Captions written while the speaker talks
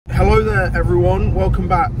Hello there everyone, welcome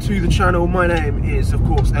back to the channel. My name is of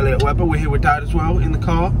course Elliot Webber. We're here with Dad as well in the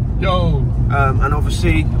car. Yo! And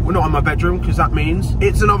obviously we're not in my bedroom because that means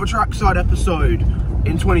it's another Trackside episode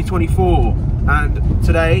in 2024. And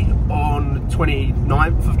today on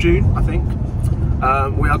 29th of June, I think,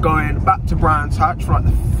 we are going back to Brands Hatch for like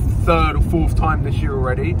the third or fourth time this year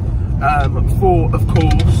already. For of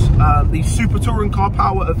course the Super Touring Car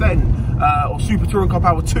Power event, or Super Touring Car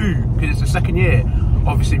Power 2, because it's the second year.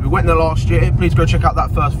 Obviously we went there last year. Please go check out that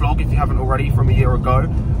first vlog if you haven't already, from a year ago.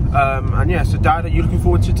 And yeah, so Dad, are you looking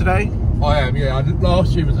forward to today? I am, yeah.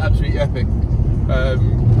 Last year was absolutely epic.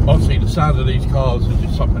 Obviously the sound of these cars is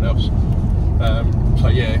just something else. So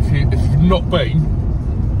yeah, if you've not been,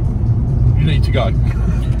 you need to go.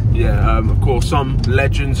 Yeah, of course, some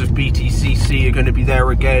legends of BTCC are going to be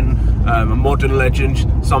there again. A modern legend,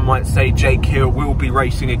 some might say Jake Hill will be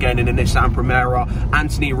racing again in a Nissan Primera.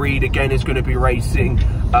 Anthony Reid again is going to be racing.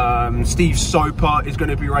 Steve Soper is going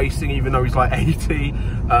to be racing, even though he's like 80.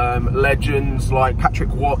 Legends like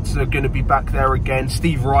Patrick Watts are going to be back there again.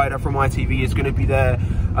 Steve Ryder from ITV is going to be there.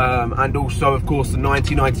 And also, of course, the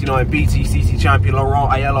 1999 BTCC champion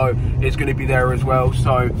Laurent Aiello is going to be there as well.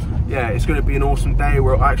 So yeah, it's going to be an awesome day.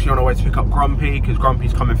 We're actually on our way to pick up Grumpy because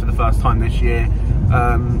Grumpy's coming for the first time this year.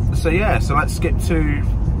 So yeah, so let's skip to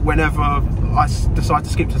whenever I decide to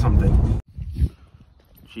skip to something.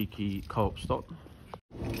 Cheeky co-op stop.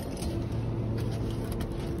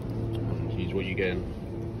 Cheese, what are you getting?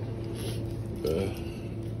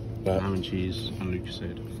 Ham and cheese and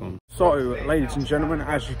Lucozade. Fun. So, ladies and gentlemen,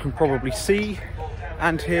 as you can probably see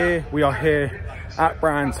and hear, we are here at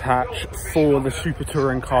Brands Hatch for the Super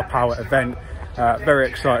Touring Car Power event. Very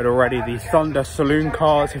excited already. The Thunder Saloon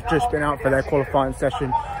cars have just been out for their qualifying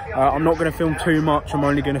session. I'm not going to film too much. I'm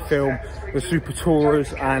only going to film the Super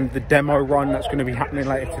Tourers and the demo run that's going to be happening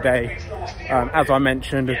later today. As I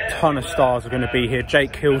mentioned, a ton of stars are going to be here.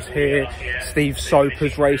 Jake Hill's here, Steve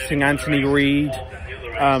Soper's racing, Anthony Reid,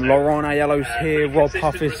 Laurent Aiello's here, Rob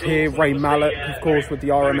Huff is here, Ray Mallock, of course, with the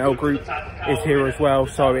RML group is here as well.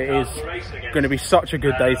 So it is going to be such a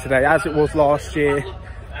good day today, as it was last year.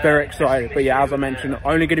 Very excited. But yeah, as I mentioned,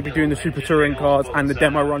 only going to be doing the Super Touring cars and the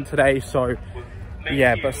demo run today. So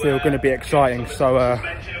yeah, but still going to be exciting. So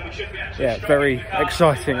yeah, very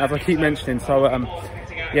exciting, as I keep mentioning. So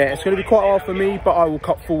yeah, it's going to be quite hard for me, but I will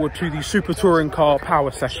cut forward to the Super Touring Car Power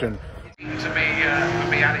session. To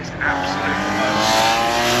be at its absolute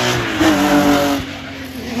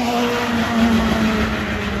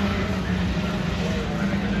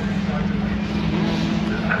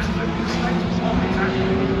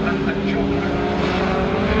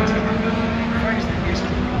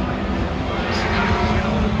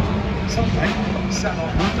sat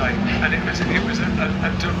on Monday, and it was a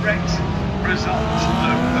direct result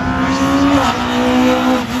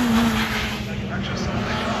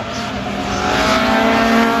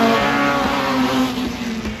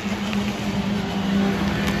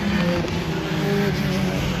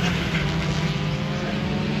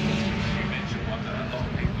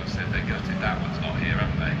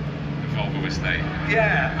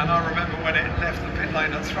yeah, and I remember when it left the pit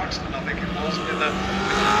lane at Thruxton, I think it was, with the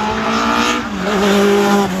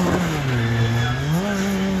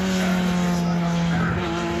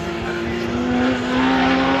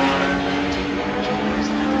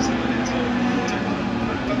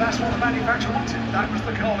but that's what the manufacturer wanted. That was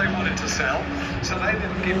the car they wanted to sell, so they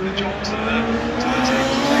didn't give the job to the team to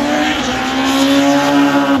take.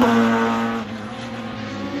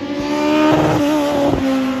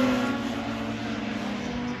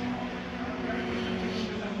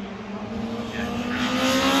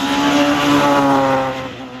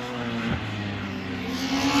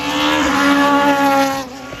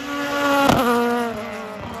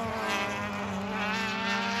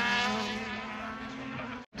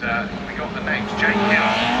 We got the names Jake Hill.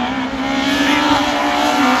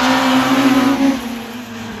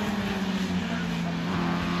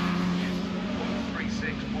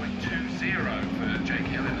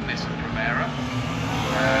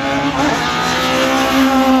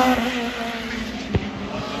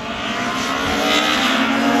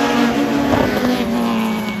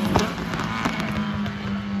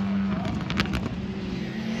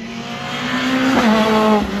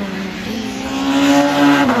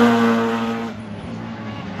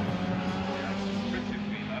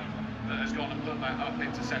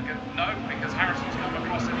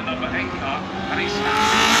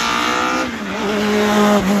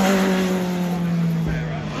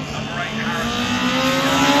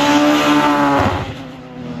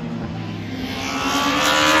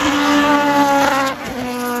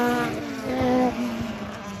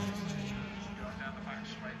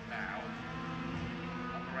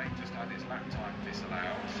 lap time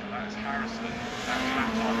disallowed. So that's Harrison. That's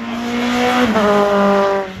lap time.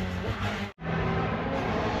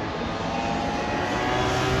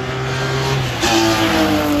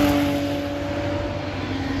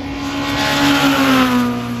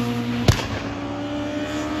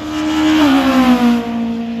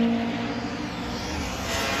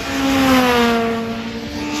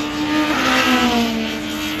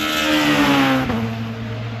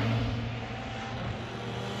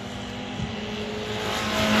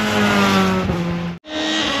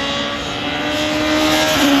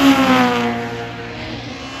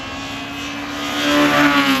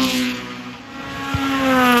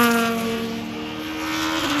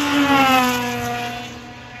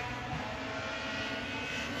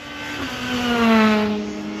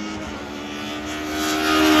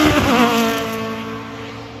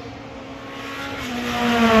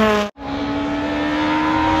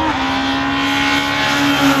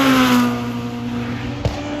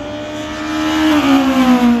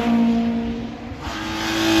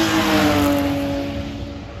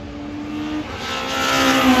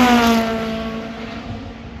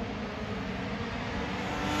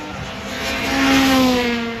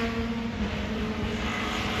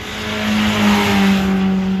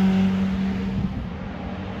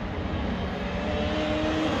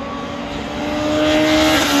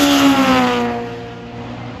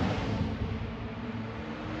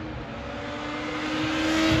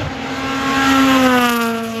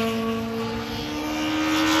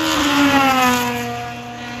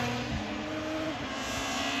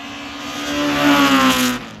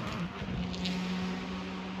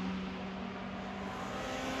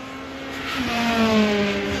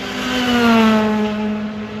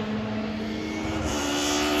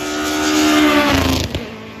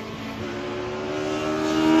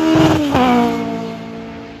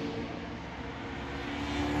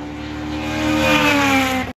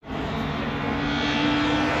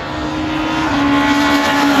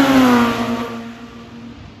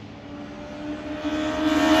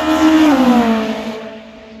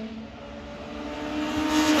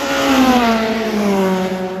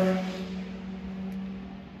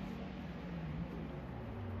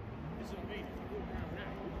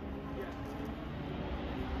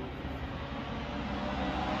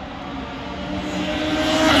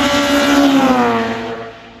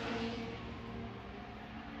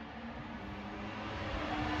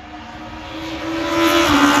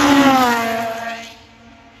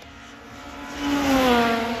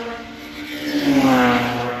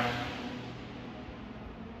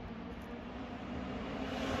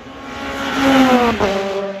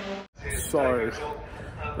 So,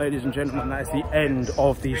 ladies and gentlemen, that is the end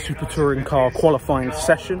of the Super Touring Car qualifying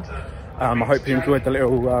session. I hope you enjoyed the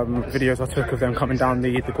little videos I took of them coming down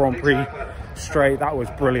the Grand Prix straight. That was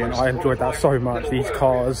brilliant. I enjoyed that so much. These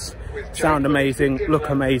cars sound amazing, look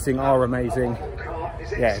amazing, are amazing.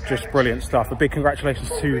 Yeah, just brilliant stuff. A big congratulations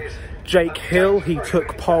to Jake Hill. He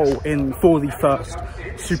took pole for the first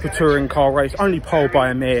Super Touring Car race, only pole by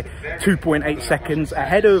a mere 2.8 seconds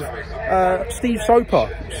ahead of Steve Soper.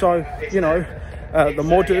 So, you know, the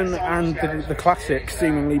modern and the classic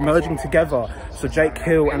seemingly merging together. So Jake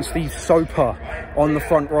Hill and Steve Soper on the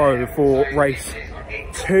front row for race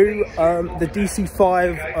 2. The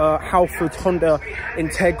DC5 Halford Honda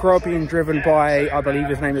Integra being driven by, I believe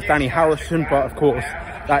his name is Danny Harrison, but of course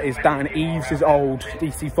that is Dan Eves' old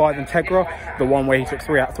DC5 Integra, the one where he took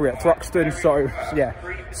 3 out 3 at Thruxton. So yeah,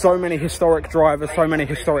 so many historic drivers, so many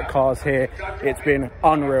historic cars here. It's been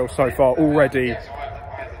unreal so far already.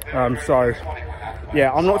 So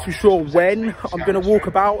yeah, I'm not too sure when I'm going to walk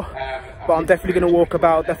about, but I'm definitely going to walk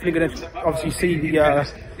about, definitely going to obviously see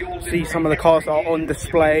some of the cars that are on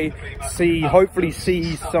display, hopefully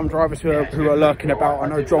see some drivers who are lurking about. I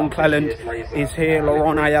know John Cleland is here,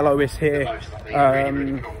 Laurent Aiello is here,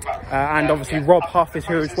 and obviously Rob Huff is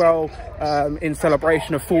here as well, in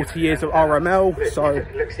celebration of 40 years of RML. So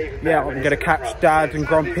yeah, I'm going to catch Dad and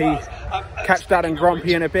Grumpy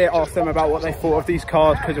in a bit, ask them about what they thought of these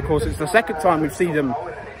cars, because of course it's the second time we've seen them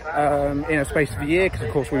in a space of a year, because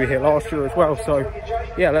of course we were here last year as well. So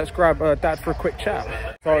yeah, let's grab Dad for a quick chat.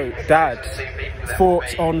 So Dad,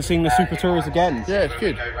 thoughts on seeing the Super Tourers again? Yeah, it's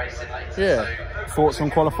good. Yeah. Thoughts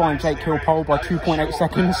on qualifying Jake Hill pole by 2.8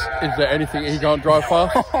 seconds? Is there anything he can't drive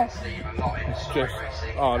fast? It's just,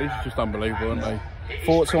 oh, these are just unbelievable, aren't they?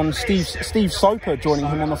 Thoughts on Steve Soper joining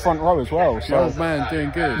him on the front row as well? So. The old man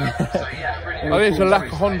doing good. Oh, there's a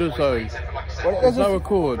lack of Hondas though. Well, there's no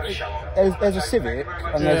Accords. there's a Civic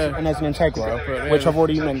and there's an Integra, which I've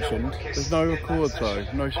already mentioned. There's no Accords though,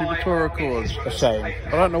 no Super Tourer Accords. A shame. I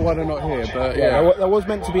don't know why they're not here, but yeah. There was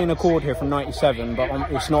meant to be an Accord here from '97, but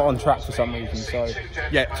it's not on track for some reason. So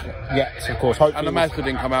yet, of course. Hopefully, and the Mazda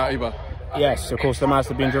didn't come out either. Yes, of course, the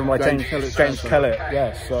Mazda being driven by James Kellett.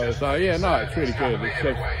 Yes, so yeah, no, it's really good. It's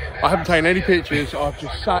just, I haven't taken any pictures. I've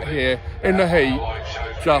just sat here in the heat,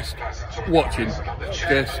 just watching,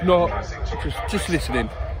 just listening.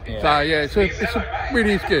 Yeah. So yeah,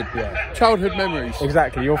 really is good. Yeah. Childhood memories.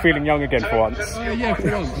 Exactly, you're feeling young again for once. Yeah,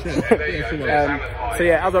 for once. Yeah. So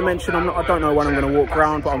yeah, as I mentioned, I don't know when I'm going to walk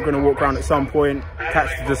around, but I'm going to walk around at some point,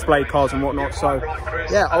 catch the display cars and whatnot. So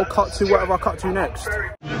yeah, I'll cut to whatever I cut to next.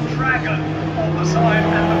 Dragon on the side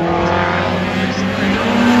and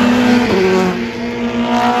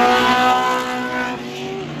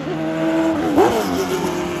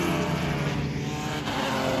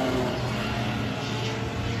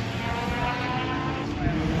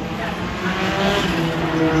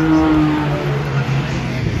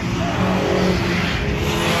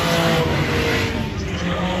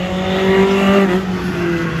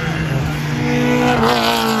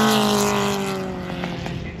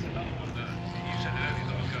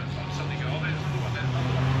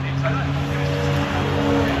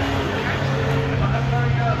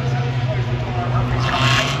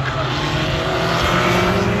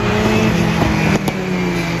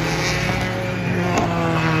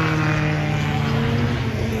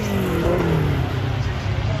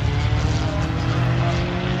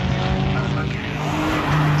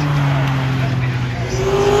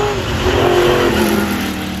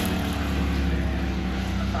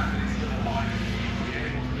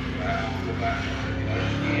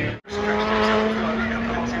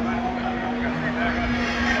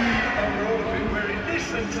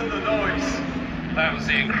that was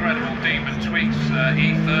the incredible Demon Tweaks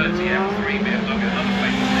E30 M3 bit. Look at another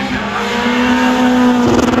place.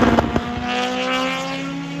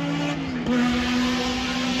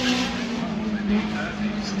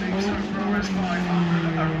 Steve Soper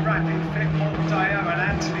RS500, a rapid fit Mondeo, an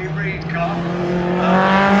Anthony Reid car.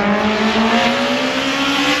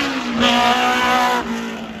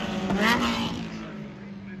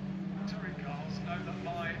 Touring cars know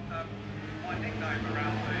that my nickname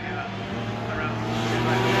around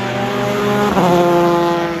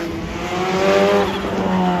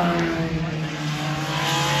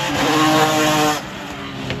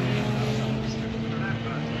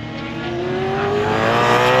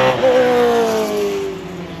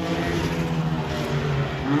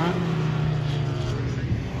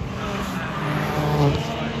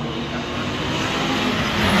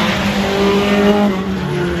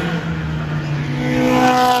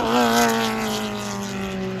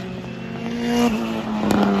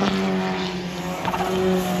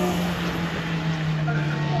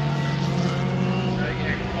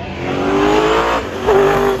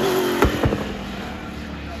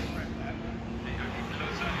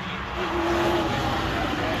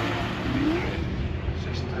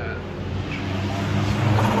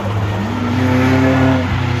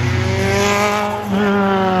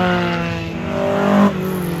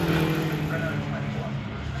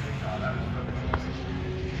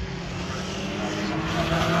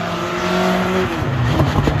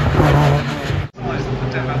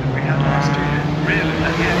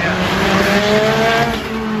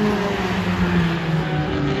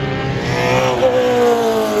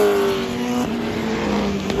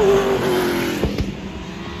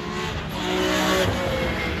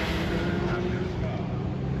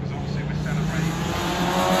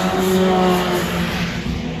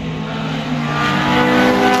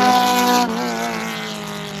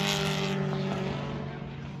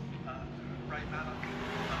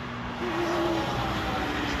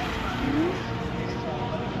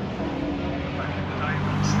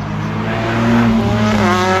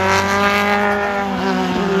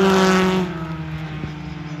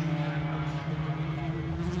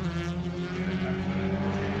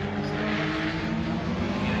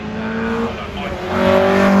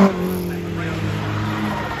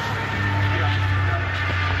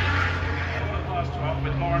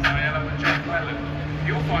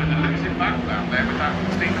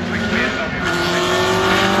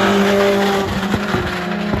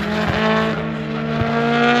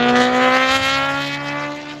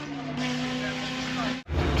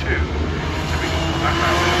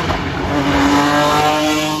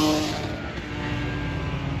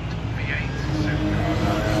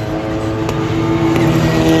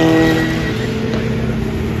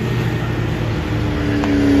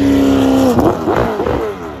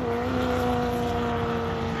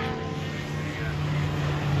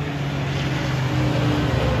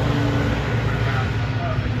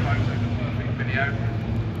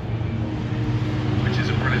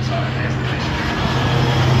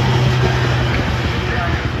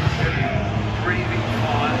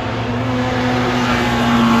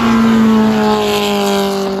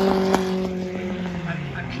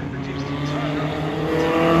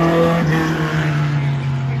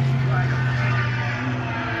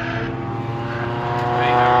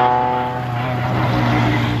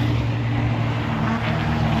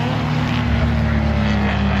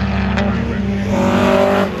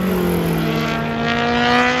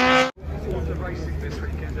this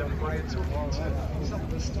weekend anyway, and talking to some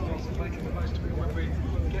of the stars and making the most of it when we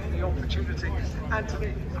get the opportunity.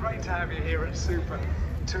 Anthony, great to have you here at Soper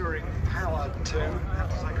Touring Power 2. Have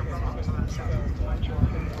to take a run up to that second to make sure I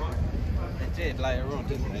get it right. They did later on,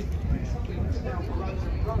 didn't they?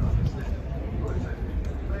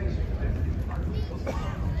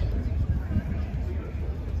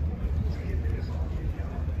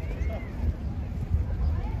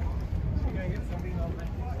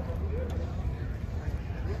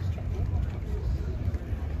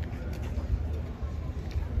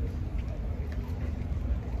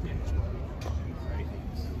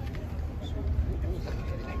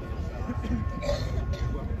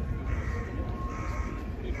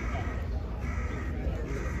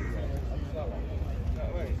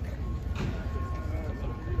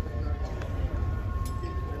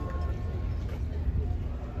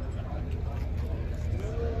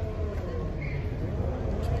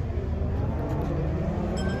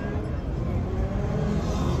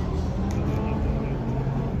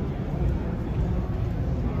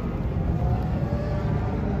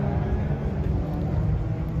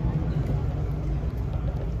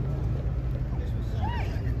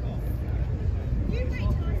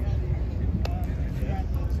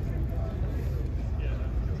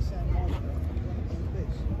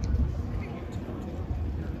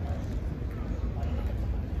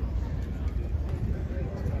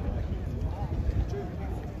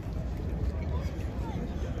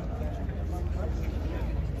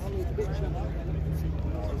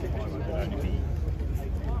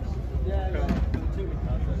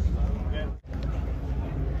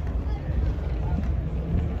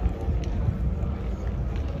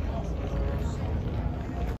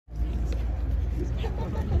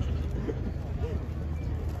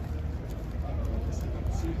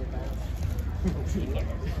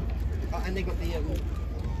 Oh, and they got the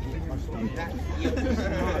that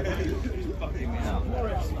fucking me up.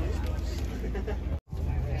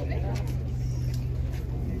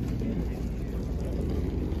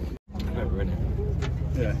 Clever, isn't it?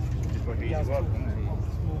 Yeah. Just like easy work, isn't it?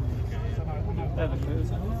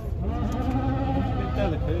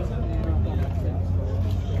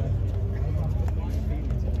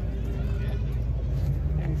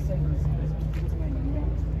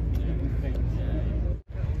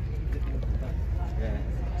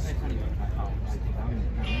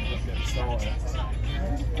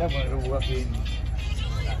 That one is all up in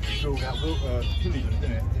it's all that Pilligan,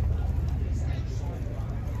 isn't it?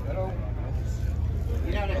 Hello?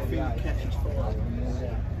 You know that thing catches fire?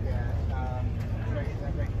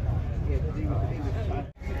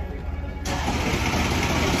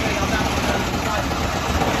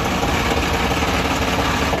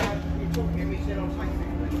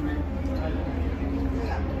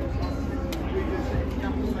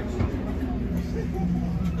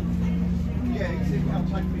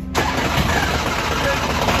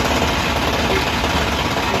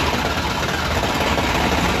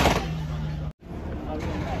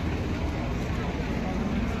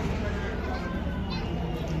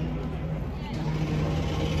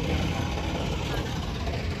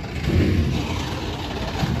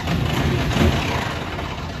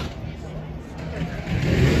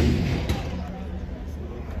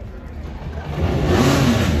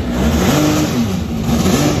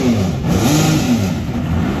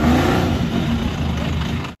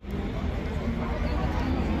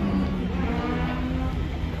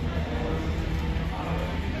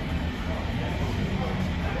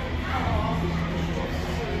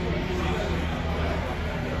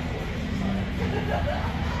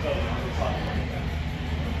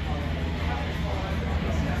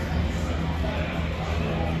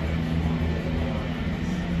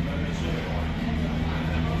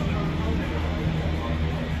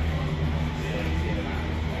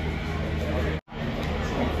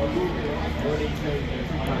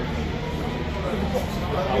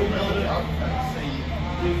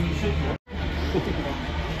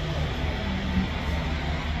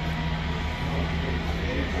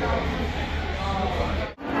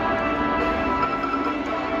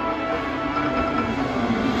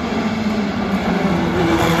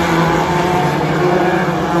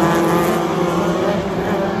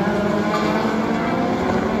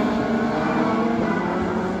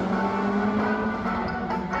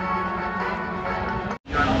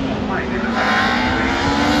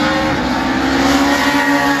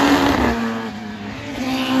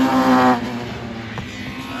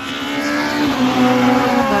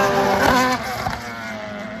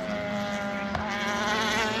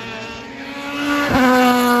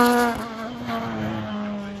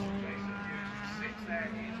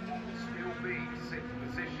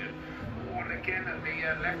 the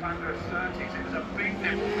left under 30s. It was a big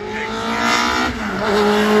nibble.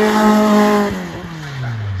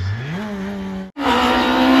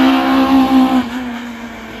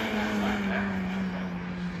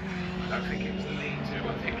 I don't think it was the lead two. I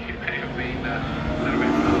think it may have been a little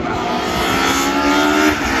bit further.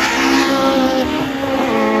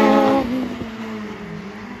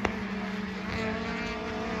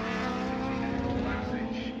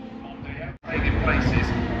 Places,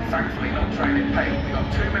 thankfully not trailing pace. We've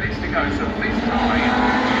got 2 minutes to go, so this time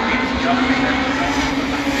it's going to be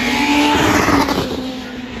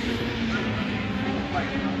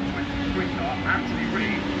Anthony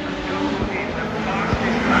Reid has gone in the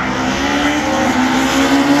fastest lap.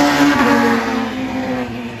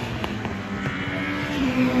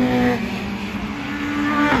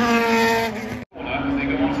 As they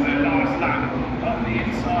go on to their last lap on the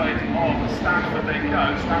inside of Stanford they go.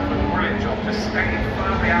 Stanford, a brilliant job, just staying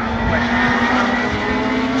firmly out of the way.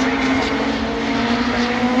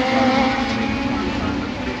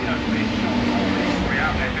 We're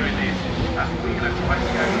out there doing this. We're going to try to go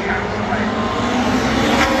the outside.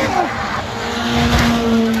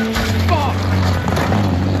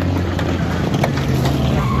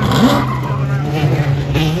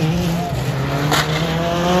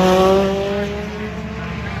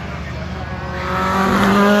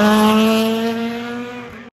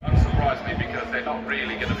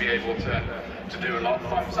 To do a lot.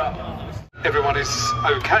 Thumbs up. Everyone is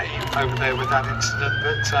okay over there with that incident,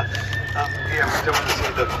 but yeah, we don't want to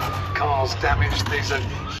see the cars damaged. These are.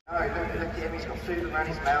 Oh, look at him, he's got food around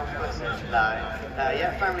his mouth, but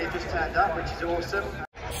yeah, family have just turned up, which is awesome.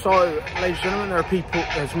 So, ladies and gentlemen, there are people,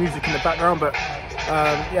 there's music in the background, but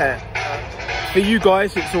yeah, for you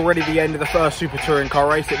guys, it's already the end of the first Super Touring car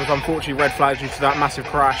race. It was unfortunately red flagged due to that massive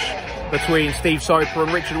crash between Steve Soper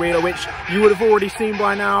and Richard Wheeler, which you would have already seen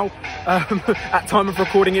by now. At time of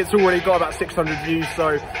recording, it's already got about 600 views.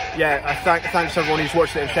 So yeah, thanks to everyone who's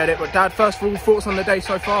watched it and shared it. But Dad, first of all, thoughts on the day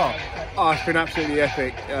so far? Oh, it's been absolutely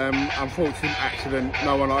epic. Unfortunate accident,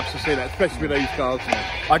 no one likes to see that, especially with these cars.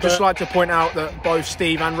 I'd just like to point out that both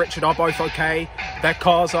Steve and Richard are both okay. Their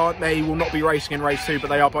cars aren't, they will not be racing in race 2, but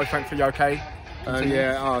they are both thankfully okay.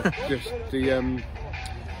 Yeah, just the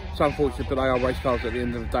it's unfortunate, but they are race cars at the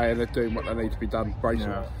end of the day, and they're doing what they need to be done, racing.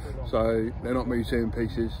 Yeah. So they're not museum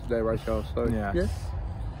pieces, they're race cars. So yeah, it's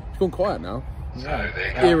gone quiet now.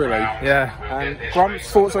 Yeah. Eerily. Yeah.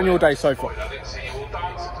 Grumps, thoughts on your day so far?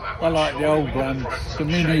 I like the old ones, the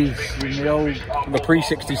minis and the old... The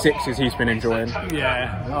pre-66s he's been enjoying.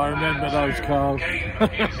 Yeah, I remember those cars.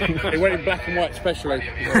 It went in black and white especially.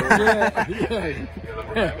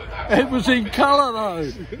 Yeah. It was in colour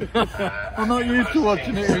though. I'm not used to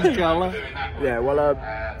watching it in colour. Yeah, well,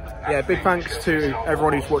 yeah, big thanks to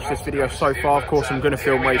everyone who's watched this video so far. Of course, I'm going to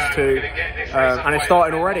film race 2, and it's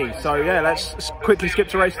starting already. So yeah, let's quickly skip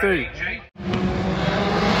to race 2.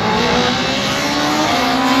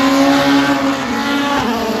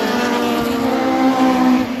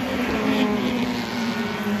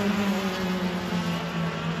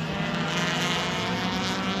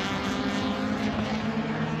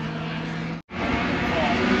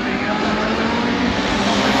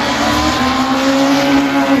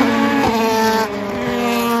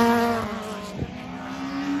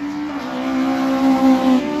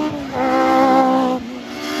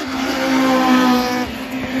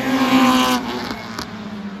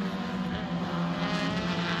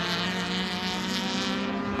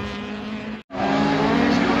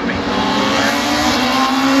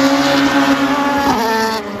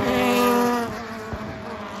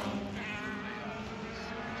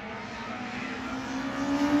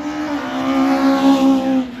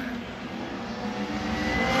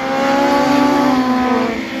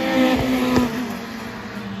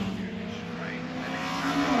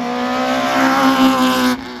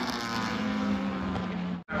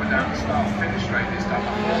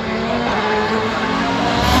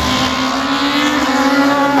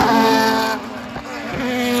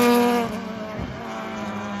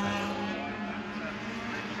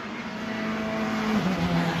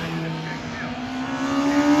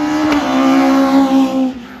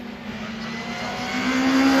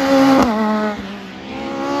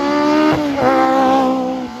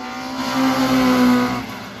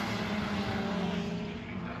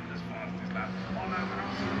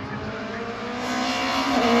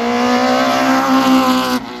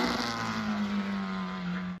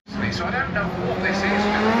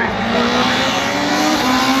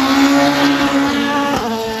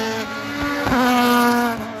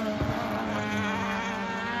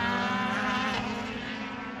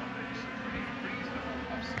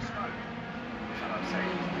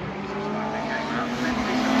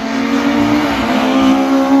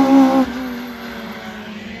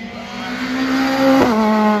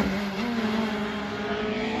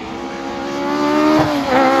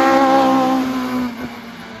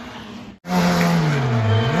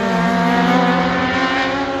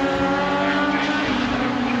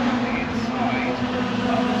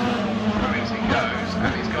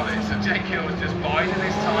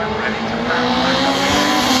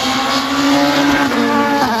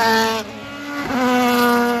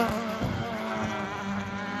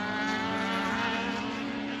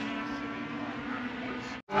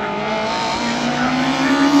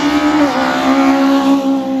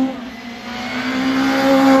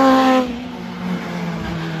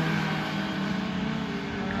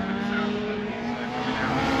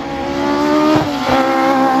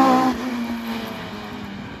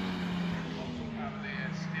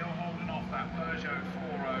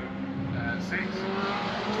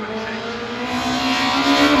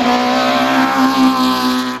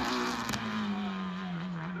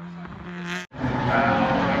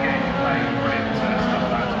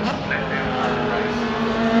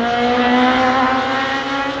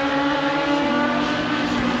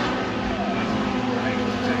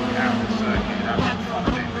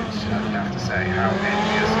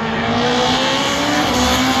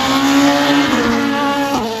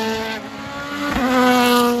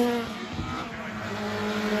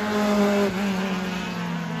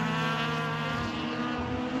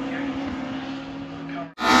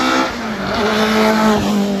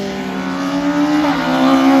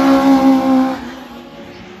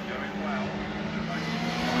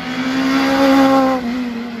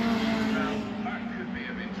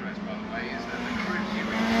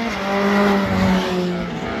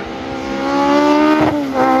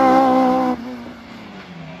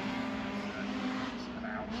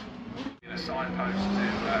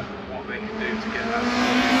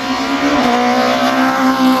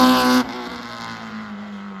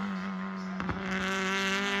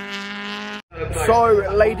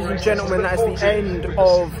 ladies and gentlemen, that is the end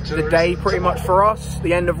of the day pretty much for us.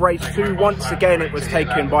 The end of race 2. Once again, it was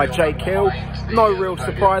taken by Jake Hill. No real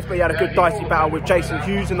surprise, but he had a good dicey battle with Jason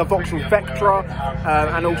Hughes in the Vauxhall Vectra,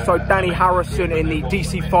 and also Danny Harrison in the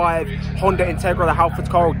DC5 Honda Integra, the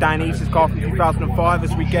Halfords car, or Dan East's car from 2005,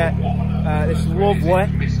 as we get this lovely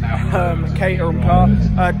Caterham car.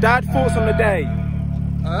 Dad, thoughts on the day?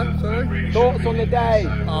 Sorry? Thoughts on the day?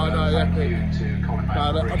 Oh no, epic. No,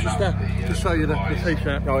 I'll just show you the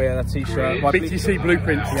t-shirt. Oh yeah, that t-shirt. BTC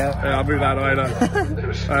Blueprints. Yeah, I'll move that away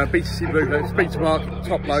now. BTC Blueprints, speak to Mark,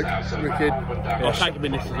 top bloke, wicked. I'll tag him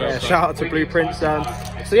in this as well. Yeah, shout out to Blueprints. So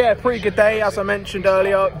yeah, pretty good day, as I mentioned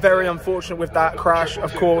earlier. Very unfortunate with that crash.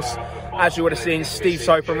 Of course, as you would have seen, Steve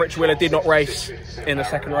Soper and Rich Wheeler did not race in the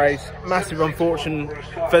second race. Massive unfortunate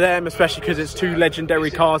for them, especially because it's two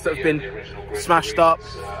legendary cars that have been smashed up.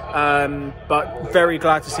 But very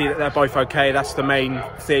glad to see that they're both okay. That's the main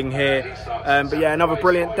thing here. But yeah, another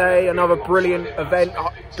brilliant day, another brilliant event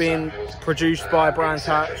being produced by Brands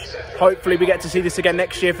Hatch. Hopefully we get to see this again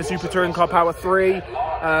next year for Super Touring Car Power 3.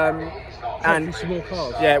 And some more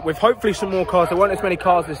cars. Yeah, with hopefully some more cars. There weren't as many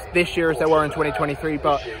cars this year as there were in 2023,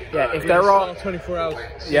 but yeah, if there are 24 hours.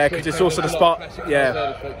 Yeah, because it's also the Spa.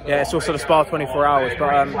 Yeah, it's also the Spa 24 hours.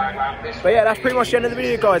 But yeah, that's pretty much the end of the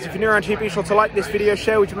video, guys. If you're new around here, be sure to like this video,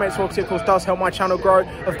 share with your mates, because it of course does help my channel grow.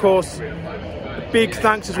 Of course, big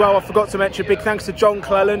thanks as well. I forgot to mention, big thanks to John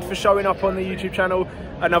Cleland for showing up on the YouTube channel.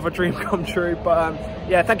 Another dream come true. But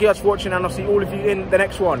yeah, thank you guys for watching, and I'll see all of you in the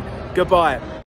next one. Goodbye.